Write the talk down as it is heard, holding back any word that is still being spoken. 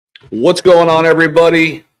What's going on,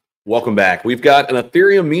 everybody? Welcome back. We've got an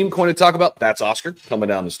Ethereum meme coin to talk about. That's Oscar coming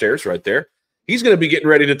down the stairs right there. He's going to be getting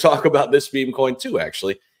ready to talk about this meme coin too,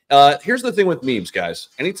 actually. Here's the thing with memes, guys.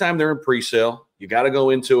 Anytime they're in pre-sale, you got to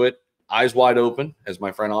go into it eyes wide open, as my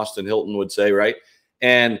friend Austin Hilton would say, right?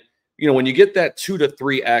 And, you know, when you get that 2 to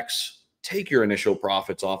 3x, take your initial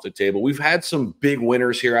profits off the table. We've had some big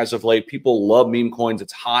winners here as of late. People love meme coins.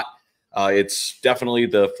 It's hot. It's definitely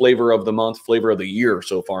the flavor of the month, flavor of the year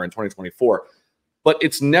so far in 2024. But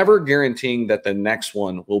it's never guaranteeing that the next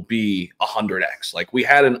one will be 100x. Like, we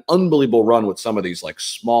had an unbelievable run with some of these, like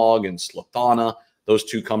Smog and Slathana. Those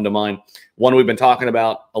two come to mind. One we've been talking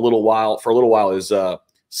about for a little while is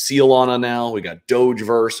Solana now. We got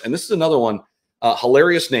Dogeverse. And this is another one,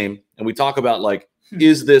 hilarious name. And we talk about, like,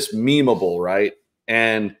 is this memeable, right?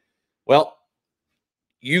 And, well,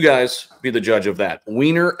 you guys be the judge of that.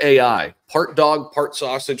 Wiener AI, part dog, part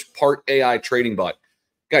sausage, part AI trading bot.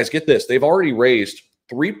 Guys, get this. They've already raised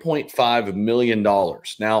 $3.5 million.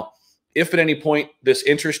 Now, if at any point this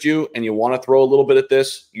interests you and you want to throw a little bit at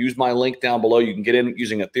this, use my link down below. You can get in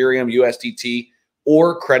using Ethereum, USDT,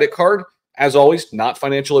 or credit card. As always, not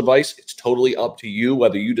financial advice. It's totally up to you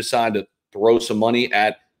whether you decide to throw some money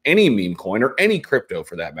at any meme coin or any crypto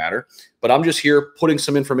for that matter. But I'm just here putting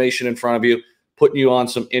some information in front of you, putting you on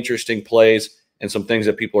some interesting plays and some things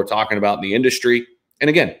that people are talking about in the industry. And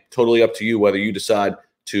again, totally up to you whether you decide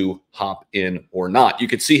to hop in or not. You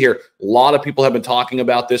can see here, a lot of people have been talking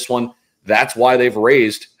about this one. That's why they've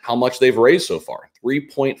raised how much they've raised so far.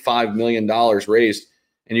 $3.5 million raised.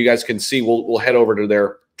 And you guys can see, we'll head over to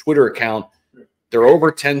their Twitter account. They're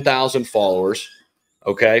over 10,000 followers.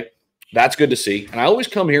 Okay. That's good to see. And I always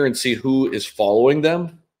come here and see who is following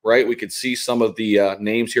them, right? We could see some of the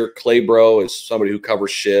names here. Claybro is somebody who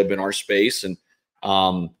covers SHIB in our space, and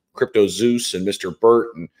Crypto Zeus and Mr.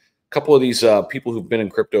 Burt and a couple of these people who've been in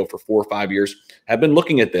crypto for 4 or 5 years have been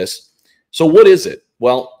looking at this. So what is it?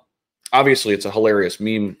 Well, obviously it's a hilarious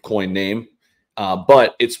meme coin name,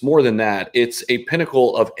 but it's more than that. It's a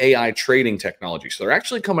pinnacle of AI trading technology. So they're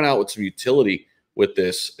actually coming out with some utility with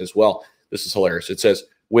this as well. This is hilarious. It says,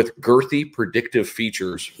 with girthy predictive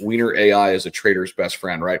features, Wiener AI is a trader's best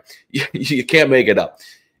friend, right? You can't make it up.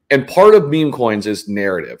 And part of meme coins is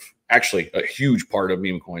narrative. Actually, a huge part of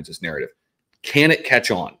meme coins is narrative. Can it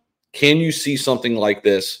catch on? Can you see something like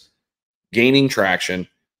this gaining traction,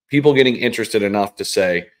 people getting interested enough to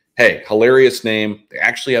say, hey, hilarious name. They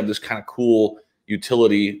actually have this kind of cool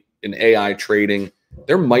utility in AI trading.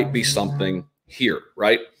 There might be something here,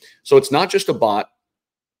 right? So it's not just a bot.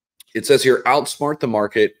 It says here, outsmart the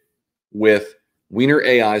market with Wiener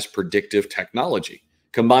AI's predictive technology,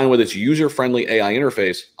 combined with its user-friendly AI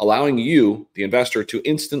interface, allowing you, the investor, to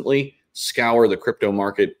instantly scour the crypto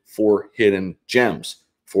market for hidden gems,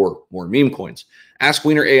 for more meme coins. Ask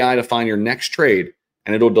Wiener AI to find your next trade,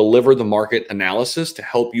 and it'll deliver the market analysis to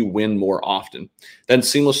help you win more often. Then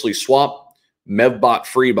seamlessly swap, MEVBot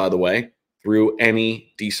free, by the way, through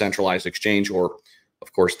any decentralized exchange, or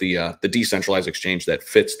of course, the decentralized exchange that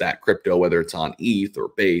fits that crypto, whether it's on ETH or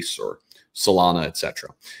Base or Solana, etc.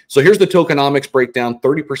 So here's the tokenomics breakdown: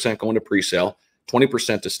 30% going to pre-sale,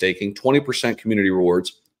 20% to staking, 20% community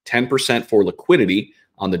rewards, 10% for liquidity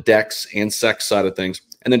on the DEX and SEX side of things,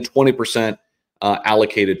 and then 20%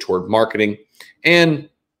 allocated toward marketing. And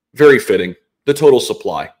very fitting, the total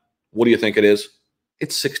supply. What do you think it is?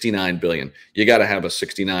 It's 69 billion. You got to have a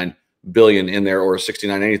 69 billion in there, or a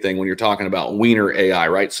 69 anything when you're talking about Wiener AI,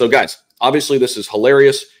 right? So guys, obviously this is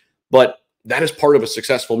hilarious, but that is part of a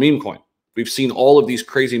successful meme coin. We've seen all of these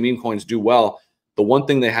crazy meme coins do well. The one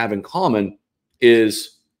thing they have in common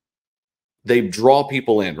is they draw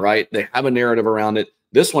people in, right? They have a narrative around it.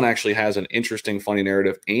 This one actually has an interesting, funny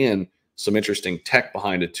narrative and some interesting tech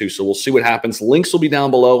behind it too. So we'll see what happens. Links will be down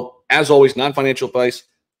below. As always, non-financial advice.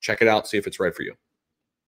 Check it out, see if it's right for you.